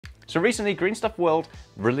So recently, Green Stuff World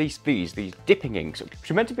released these dipping inks, which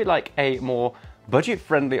are meant to be like a more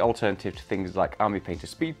budget-friendly alternative to things like Army Painter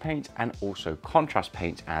Speed Paint and also contrast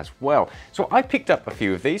paint as well. So I picked up a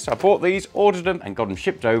few of these. So I bought these, ordered them, and got them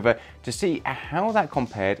shipped over to see how that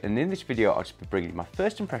compared. And in this video, I'll just be bringing you my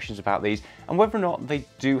first impressions about these and whether or not they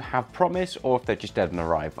do have promise or if they're just dead on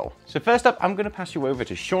arrival. So first up, I'm going to pass you over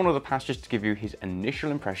to Sean of the Past just to give you his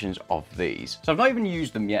initial impressions of these. So I've not even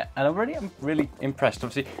used them yet, and already I'm really impressed.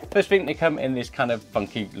 Obviously, first thing, they come in this kind of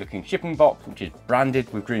funky looking shipping box, which is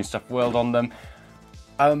branded with Green Stuff World on them.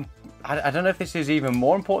 I don't know if this is even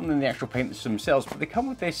more important than the actual paints themselves, but they come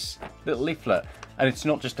with this little leaflet, and it's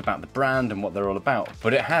not just about the brand and what they're all about,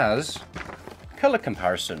 but it has color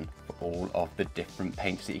comparison for all of the different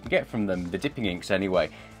paints that you can get from them, the dipping inks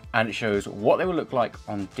anyway, and it shows what they will look like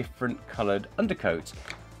on different colored undercoats.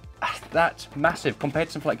 That's massive compared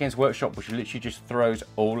to something like Games Workshop, which literally just throws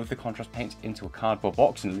all of the contrast paints into a cardboard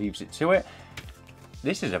box and leaves it to it.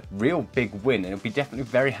 This is a real big win, and it'll be definitely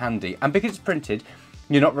very handy. And because it's printed,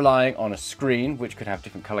 you're not relying on a screen, which could have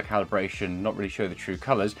different color calibration, not really show the true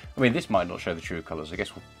colors. I mean, this might not show the true colors, I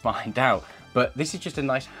guess we'll find out. But this is just a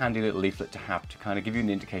nice handy little leaflet to have to kind of give you an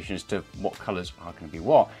indication as to what colors are going to be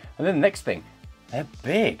what. And then the next thing, they're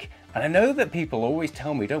big. And I know that people always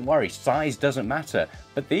tell me, don't worry, size doesn't matter.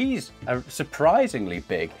 But these are surprisingly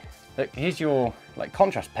big. Look, here's your like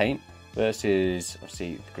contrast paint versus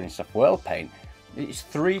obviously the Green Stuff World paint. It's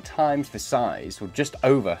 3 times the size, or just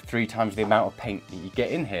over 3 times the amount of paint that you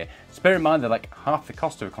get in here. So bear in mind they're like half the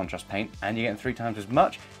cost of a contrast paint and you're getting 3 times as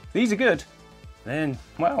much. If these are good, then,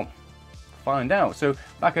 well, find out. So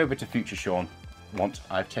back over to Future Sean once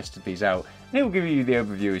I've tested these out, and he will give you the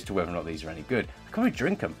overview as to whether or not these are any good. I could really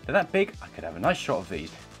drink them. They're that big, I could have a nice shot of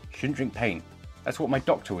these. Shouldn't drink paint. That's what my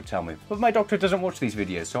doctor would tell me. But my doctor doesn't watch these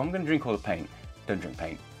videos, so I'm going to drink all the paint. Don't drink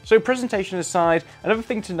paint. So presentation aside, another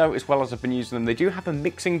thing to note as well as I've been using them, they do have a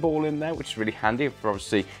mixing ball in there, which is really handy for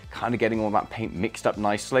obviously kind of getting all that paint mixed up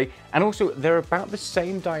nicely. And also they're about the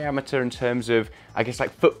same diameter in terms of, I guess, like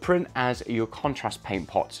footprint as your contrast paint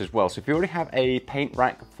pots as well. So if you already have a paint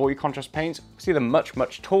rack for your contrast paints, see they're much,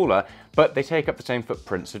 much taller, but they take up the same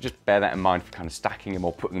footprint. So just bear that in mind for kind of stacking them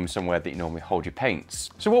or putting them somewhere that you normally hold your paints.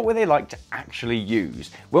 So what were they like to actually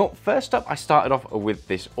use? Well, first up, I started off with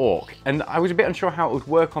this Orc, and I was a bit unsure how it would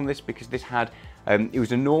work on this because this had, it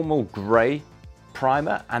was a normal gray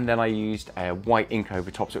primer, and then I used a white ink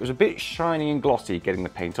over top, so it was a bit shiny and glossy getting the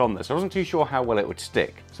paint on this. I wasn't too sure how well it would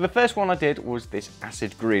stick. So the first one I did was this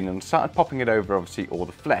acid green and started popping it over obviously all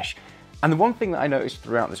the flesh. And the one thing that I noticed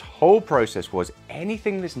throughout this whole process was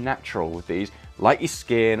anything that's natural with these, like your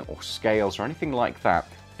skin or scales or anything like that,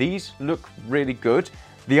 these look really good.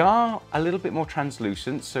 They are a little bit more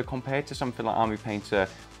translucent, so compared to something like Army Painter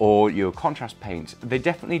or your contrast paints, they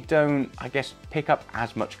definitely don't, I guess, pick up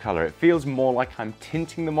as much color. It feels more like I'm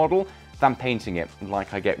tinting the model than painting it,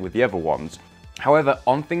 like I get with the other ones. However,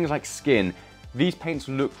 on things like skin, these paints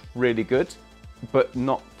look really good, but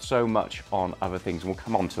not so much on other things, and we'll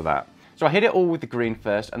come on to that. So I hit it all with the green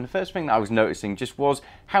first, and the first thing that I was noticing just was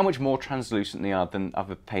how much more translucent they are than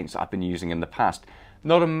other paints that I've been using in the past.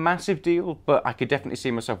 Not a massive deal, but I could definitely see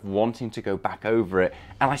myself wanting to go back over it,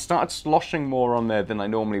 and I started sloshing more on there than I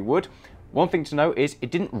normally would. One thing to note is it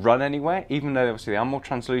didn't run anywhere, even though obviously they are more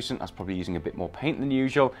translucent. I was probably using a bit more paint than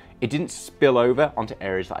usual. It didn't spill over onto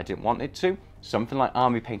areas that I didn't want it to. Something like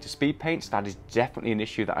Army Painter Speed Paints, that is definitely an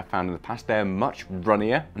issue that I found in the past. They're much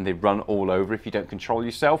runnier and they run all over if you don't control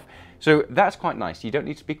yourself. So that's quite nice. You don't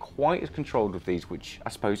need to be quite as controlled with these, which I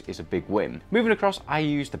suppose is a big win. Moving across, I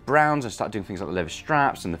used the browns. I started doing things like the leather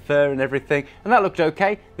straps and the fur and everything, and that looked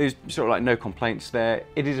okay. There's sort of like no complaints there.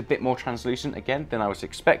 It is a bit more translucent again than I was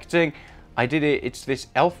expecting. I did it, it's this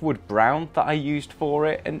Elfwood brown that I used for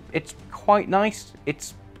it, and it's quite nice.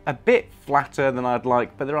 It's a bit flatter than I'd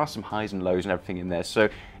like, but there are some highs and lows and everything in there, so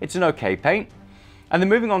it's an okay paint. And then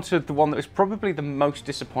moving on to the one that was probably the most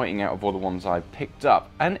disappointing out of all the ones I picked up,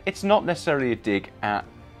 and it's not necessarily a dig at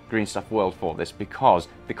Green Stuff World for this, because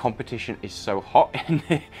the competition is so hot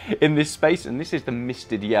in this space, and this is the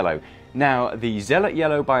Misted Yellow. Now, the Zealot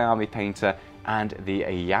Yellow by Army Painter and the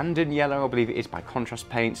Iyanden Yellow, I believe it is, by Contrast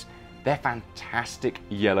Paints, they're fantastic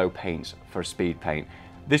yellow paints for a speed paint.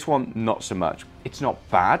 This one, not so much. It's not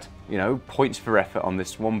bad, you know, points for effort on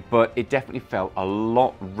this one, but it definitely felt a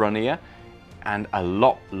lot runnier and a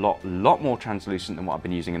lot more translucent than what I've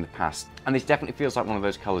been using in the past. And this definitely feels like one of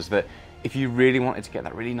those colors that if you really wanted to get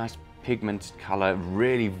that really nice pigmented color,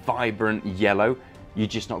 really vibrant yellow, you're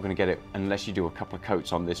just not going to get it unless you do a couple of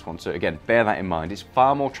coats on this one. So again, bear that in mind. It's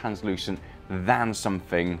far more translucent than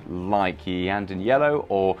something like your Iyanden Yellow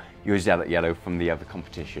or your Zealot Yellow from the other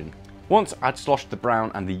competition. Once I'd sloshed the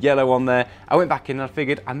brown and the yellow on there, I went back in and I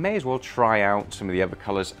figured I may as well try out some of the other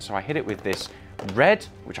colors. So I hit it with this red,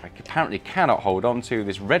 which I apparently cannot hold on to,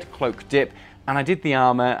 this red cloak dip, and I did the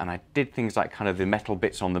armor and I did things like kind of the metal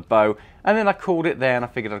bits on the bow, and then I called it there and I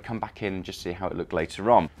figured I'd come back in and just see how it looked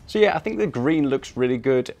later on. So yeah, I think the green looks really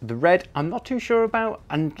good. The red, I'm not too sure about,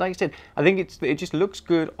 and like I said, I think it just looks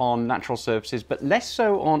good on natural surfaces, but less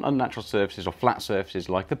so on unnatural surfaces or flat surfaces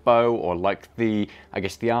like the bow or like the, I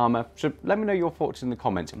guess, the armor. So let me know your thoughts in the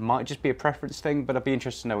comments. It might just be a preference thing, but I'd be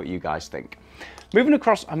interested to know what you guys think. Moving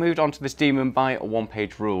across, I moved on to this Demon by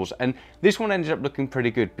one-page rules, and this one ended up looking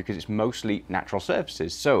pretty good because it's mostly natural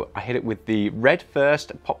surfaces. So I hit it with the red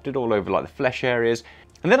first, popped it all over like the flesh areas,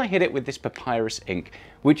 and then I hit it with this Papyrus ink,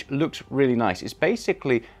 which looks really nice. It's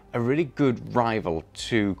basically a really good rival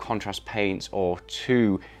to contrast paints or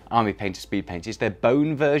to Army Painter speed paints. It's their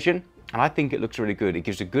bone version, and I think it looks really good. It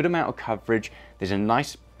gives a good amount of coverage. There's a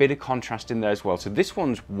nice bit of contrast in there as well. So this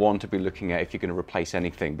one's one to be looking at if you're going to replace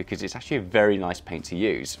anything, because it's actually a very nice paint to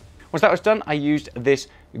use. Once that was done, I used this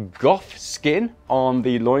Goth skin on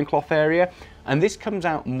the loincloth area, and this comes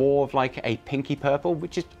out more of like a pinky purple,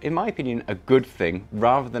 which is, in my opinion, a good thing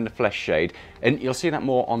rather than a flesh shade, and you'll see that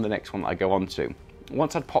more on the next one that I go on to.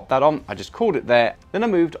 Once I'd popped that on, I just called it there. Then I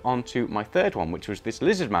moved on to my third one, which was this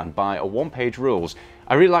Lizard Man by one-page rules.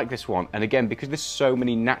 I really like this one, and again, because there's so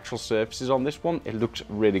many natural surfaces on this one, it looks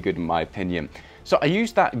really good in my opinion. So I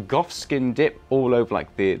used that Goth skin dip all over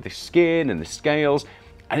like the skin and the scales,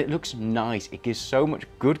 and it looks nice. It gives so much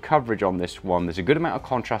good coverage on this one. There's a good amount of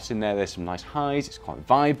contrast in there. There's some nice highs. It's quite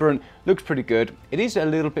vibrant. Looks pretty good. It is a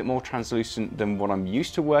little bit more translucent than what I'm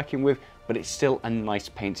used to working with, but it's still a nice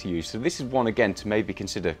paint to use. So this is one, again, to maybe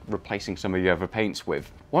consider replacing some of your other paints with.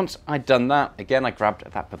 Once I'd done that, again, I grabbed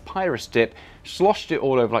that Papyrus dip, sloshed it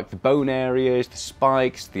all over like the bone areas, the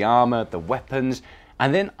spikes, the armor, the weapons,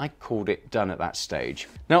 and then I called it done at that stage.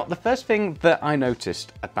 Now, the first thing that I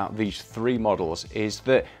noticed about these three models is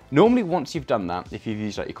that normally once you've done that, if you've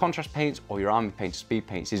used like your contrast paints or your Army Painter speed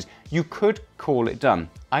paints, is you could call it done.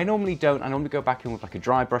 I normally don't. I normally go back in with like a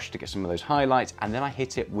dry brush to get some of those highlights, and then I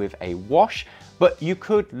hit it with a wash, but you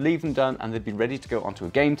could leave them done and they'd be ready to go onto a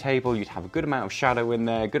game table. You'd have a good amount of shadow in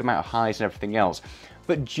there, a good amount of highs and everything else.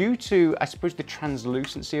 But due to, I suppose, the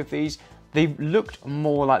translucency of these, they looked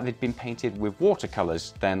more like they'd been painted with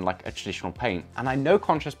watercolors than like a traditional paint. And I know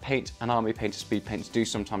contrast paints and Army Painter speed paints do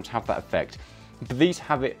sometimes have that effect, but these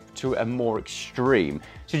have it to a more extreme.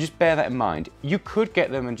 So just bear that in mind. You could get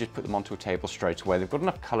them and just put them onto a table straight away. They've got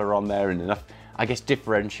enough color on there and enough, I guess,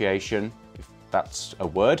 differentiation, if that's a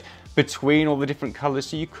word, between all the different colors,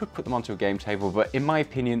 so you could put them onto a game table, but in my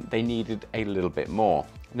opinion, they needed a little bit more.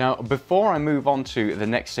 Now, before I move on to the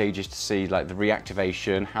next stages to see like the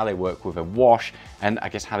reactivation, how they work with a wash, and I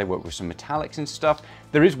guess how they work with some metallics and stuff,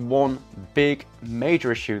 there is one big major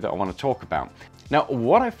issue that I want to talk about. Now,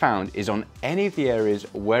 what I found is on any of the areas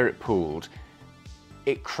where it pooled,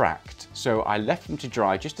 it cracked. So I left them to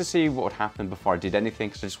dry just to see what would happen before I did anything,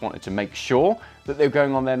 because I just wanted to make sure that they were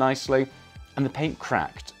going on there nicely, and the paint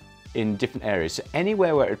cracked in different areas. So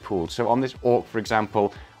anywhere where it pooled, so on this orc, for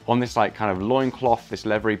example, on this like kind of loincloth, this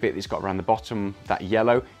leathery bit that's got around the bottom, that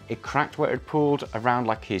yellow, it cracked where it pooled. Around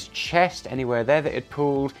like his chest, anywhere there that it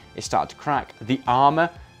pooled, it started to crack. The armor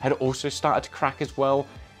had also started to crack as well.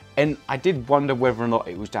 And I did wonder whether or not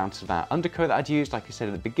it was down to that undercoat that I'd used. Like I said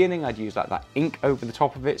at the beginning, I'd used like that ink over the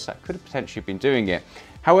top of it, so that could have potentially been doing it.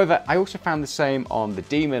 However, I also found the same on the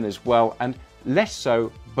Demon as well, and less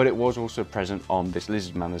so, but it was also present on this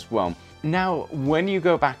Lizard Man as well. Now, when you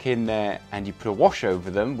go back in there and you put a wash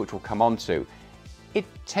over them, which we'll come on to, it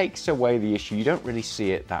takes away the issue. You don't really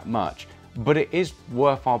see it that much, but it is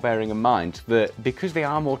worthwhile bearing in mind that because they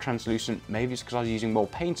are more translucent, maybe it's because I was using more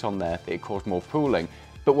paint on there that it caused more pooling.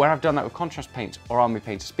 But where I've done that with contrast paints or Army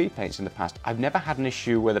Painter speed paints in the past, I've never had an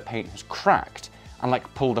issue where the paint has cracked and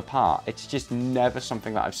like pulled apart. It's just never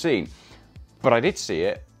something that I've seen. But I did see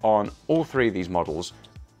it on all three of these models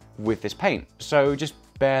with this paint. So just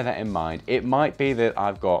bear that in mind. It might be that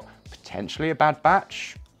I've got potentially a bad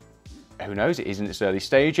batch. Who knows, it is in its early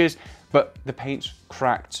stages, but the paint's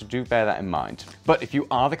cracked, so do bear that in mind. But if you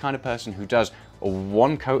are the kind of person who does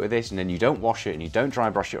one coat of this and then you don't wash it and you don't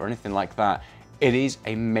dry brush it or anything like that, it is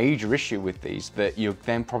a major issue with these that you're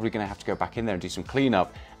then probably going to have to go back in there and do some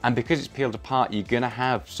cleanup. And because it's peeled apart, you're going to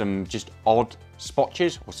have some just odd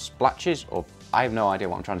spotches or splatches, or I have no idea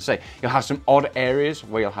what I'm trying to say. You'll have some odd areas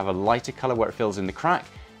where you'll have a lighter color where it fills in the crack,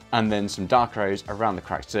 and then some darker areas around the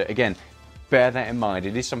cracks. So again, bear that in mind.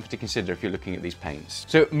 It is something to consider if you're looking at these paints.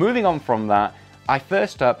 So moving on from that, I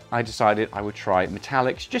decided I would try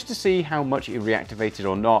metallics just to see how much it reactivated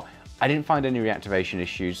or not. I didn't find any reactivation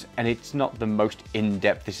issues, and it's not the most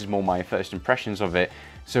in-depth, this is more my first impressions of it,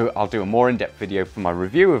 so I'll do a more in-depth video for my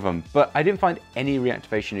review of them, but I didn't find any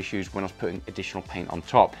reactivation issues when I was putting additional paint on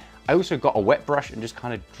top. I also got a wet brush and just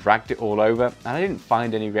kind of dragged it all over, and I didn't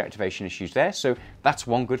find any reactivation issues there, so that's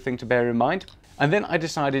one good thing to bear in mind. And then I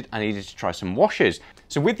decided I needed to try some washes.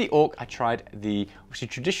 So with the Ork, I tried the obviously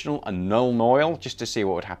traditional Nuln Oil just to see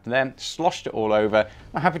what would happen there, sloshed it all over.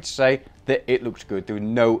 I'm happy to say that it looked good. There were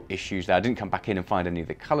no issues there. I didn't come back in and find any of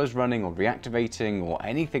the colors running or reactivating or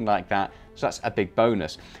anything like that. So that's a big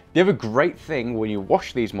bonus. The other great thing when you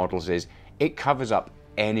wash these models is it covers up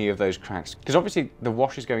any of those cracks, because obviously the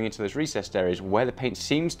wash is going into those recessed areas where the paint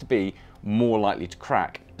seems to be more likely to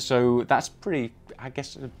crack. So that's pretty, I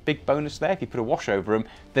guess, a big bonus there. If you put a wash over them,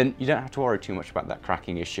 then you don't have to worry too much about that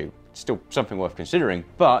cracking issue. It's still something worth considering,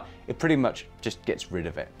 but it pretty much just gets rid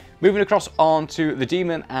of it. Moving across onto the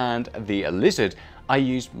Demon and the Lizard, I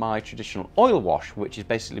used my traditional oil wash, which is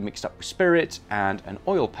basically mixed up with spirit and an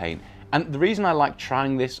oil paint. And the reason I like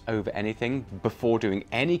trying this over anything before doing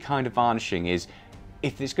any kind of varnishing is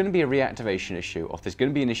if there's going to be a reactivation issue, or if there's going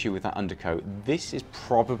to be an issue with that undercoat, this is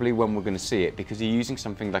probably when we're going to see it, because you're using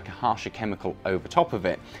something like a harsher chemical over top of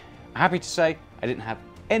it. I'm happy to say I didn't have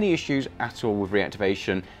any issues at all with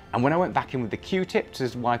reactivation, and when I went back in with the Q-tip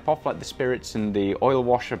to wipe off like the spirits and the oil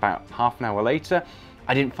wash about half an hour later,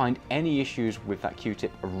 I didn't find any issues with that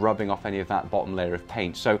Q-tip rubbing off any of that bottom layer of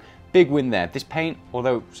paint. So big win there. This paint,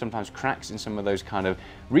 although sometimes cracks in some of those kind of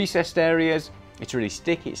recessed areas, it's really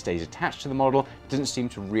sticky, it stays attached to the model, it doesn't seem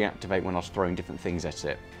to reactivate when I was throwing different things at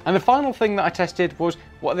it. And the final thing that I tested was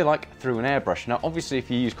what are they like through an airbrush. Now obviously if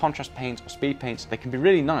you use contrast paints or speed paints, they can be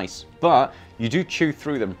really nice, but you do chew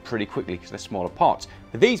through them pretty quickly because they're smaller pots.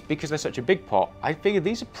 But these, because they're such a big pot, I figured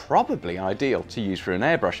these are probably ideal to use for an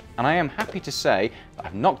airbrush. And I am happy to say that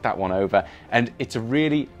I've knocked that one over, and it's a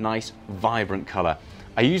really nice, vibrant color.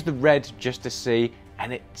 I used the red just to see,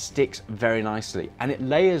 and it sticks very nicely, and it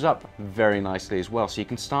layers up very nicely as well. So you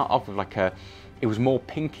can start off with like it was more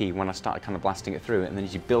pinky when I started kind of blasting it through, and then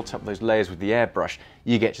as you built up those layers with the airbrush,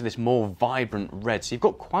 you get to this more vibrant red. So you've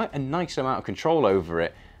got quite a nice amount of control over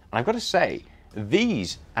it. And I've got to say,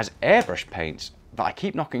 these as airbrush paints that I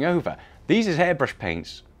keep knocking over, these as airbrush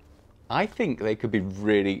paints, I think they could be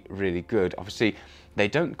really, really good. Obviously, they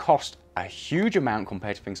don't cost a huge amount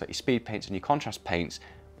compared to things like your speed paints and your contrast paints,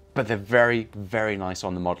 but they're very, very nice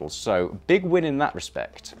on the models. So big win in that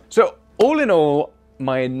respect. So all in all,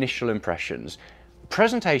 my initial impressions,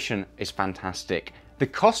 presentation is fantastic. The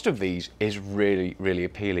cost of these is really, really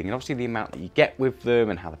appealing. And obviously the amount that you get with them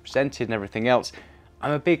and how they're presented and everything else,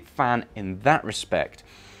 I'm a big fan in that respect.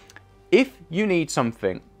 If you need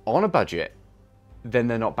something on a budget, then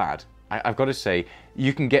they're not bad. I've got to say,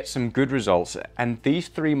 you can get some good results. And these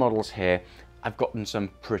three models here, I've gotten some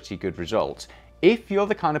pretty good results. If you're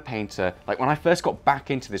the kind of painter, like when I first got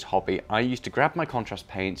back into this hobby, I used to grab my contrast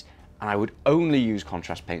paints and I would only use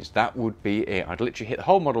contrast paints. That would be it. I'd literally hit the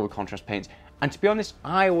whole model with contrast paints. And to be honest,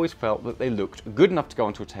 I always felt that they looked good enough to go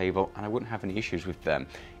onto a table and I wouldn't have any issues with them.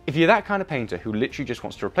 If you're that kind of painter who literally just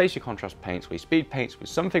wants to replace your contrast paints or your speed paints with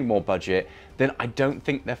something more budget, then I don't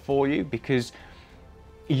think they're for you, because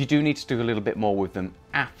you do need to do a little bit more with them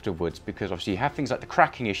afterwards, because obviously you have things like the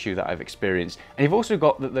cracking issue that I've experienced, and you've also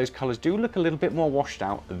got that those colors do look a little bit more washed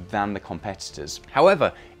out than the competitors.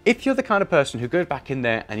 However, if you're the kind of person who goes back in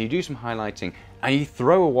there and you do some highlighting and you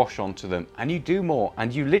throw a wash onto them and you do more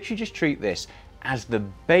and you literally just treat this as the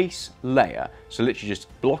base layer, so literally just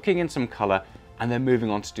blocking in some color and then moving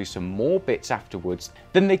on to do some more bits afterwards,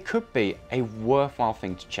 then they could be a worthwhile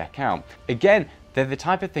thing to check out. Again, they're the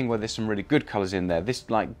type of thing where there's some really good colors in there. This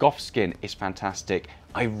like Goth Skin is fantastic.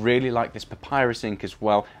 I really like this Papyrus ink as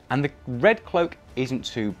well. And the red cloak isn't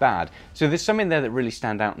too bad. So there's some in there that really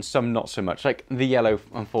stand out and some not so much. Like the yellow,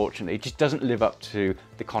 unfortunately, just doesn't live up to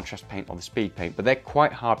the contrast paint or the speed paint, but they're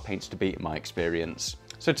quite hard paints to beat in my experience.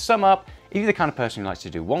 So to sum up, if you're the kind of person who likes to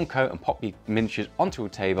do one coat and pop your miniatures onto a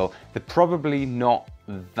table, they're probably not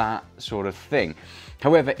that sort of thing.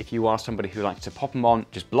 However, if you are somebody who likes to pop them on,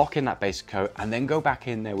 just block in that base coat and then go back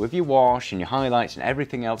in there with your wash and your highlights and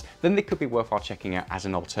everything else, then they could be worthwhile checking out as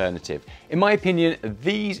an alternative. In my opinion,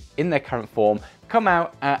 these in their current form come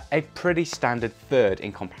out at a pretty standard third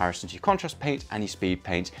in comparison to your contrast paint and your speed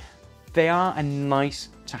paint. They are a nice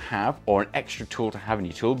to have or an extra tool to have in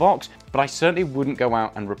your toolbox, but I certainly wouldn't go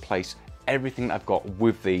out and replace everything that I've got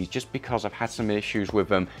with these, just because I've had some issues with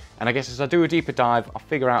them. And I guess as I do a deeper dive, I'll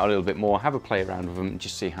figure out a little bit more, have a play around with them and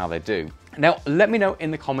just see how they do. Now, let me know in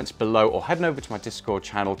the comments below or head over to my Discord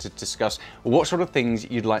channel to discuss what sort of things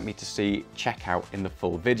you'd like me to see check out in the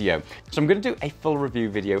full video. So I'm going to do a full review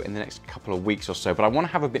video in the next couple of weeks or so, but I want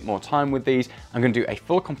to have a bit more time with these. I'm going to do a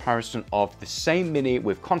full comparison of the same Mini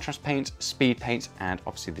with contrast paints, speed paints, and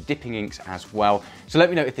obviously the dipping inks as well. So let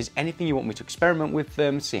me know if there's anything you want me to experiment with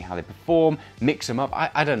them, see how they perform, mix them up.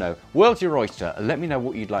 I don't know. World's your oyster. Let me know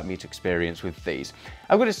what you'd like me to experience with these.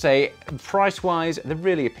 I'm going to say, price-wise, they're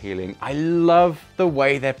really appealing. I love the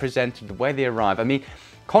way they're presented, the way they arrive. I mean,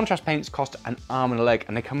 contrast paints cost an arm and a leg,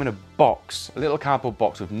 and they come in a box, a little cardboard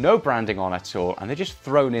box with no branding on at all, and they're just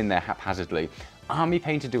thrown in there haphazardly. Army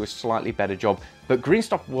Painter do a slightly better job, but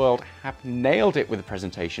Greenstuff World have nailed it with the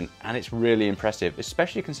presentation, and it's really impressive,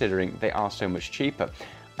 especially considering they are so much cheaper.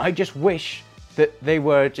 I just wish that they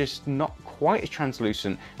were just not quite as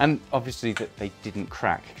translucent, and obviously that they didn't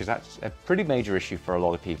crack, because that's a pretty major issue for a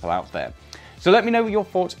lot of people out there. So let me know your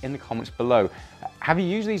thoughts in the comments below. Have you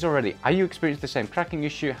used these already? Are you experiencing the same cracking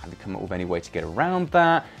issue? Have you come up with any way to get around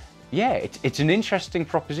that? Yeah, it's an interesting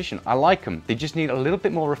proposition. I like them. They just need a little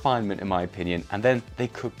bit more refinement in my opinion, and then they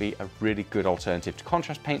could be a really good alternative to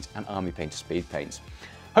contrast paints and Army Painter speed paints.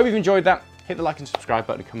 Hope you've enjoyed that. Hit the like and subscribe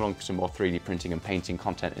button and come along for some more 3D printing and painting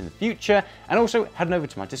content in the future. And also head over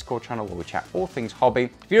to my Discord channel where we chat all things hobby.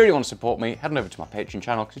 If you really want to support me, head on over to my Patreon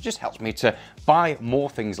channel because it just helps me to buy more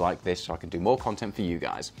things like this so I can do more content for you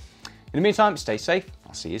guys. In the meantime, stay safe.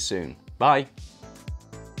 I'll see you soon. Bye.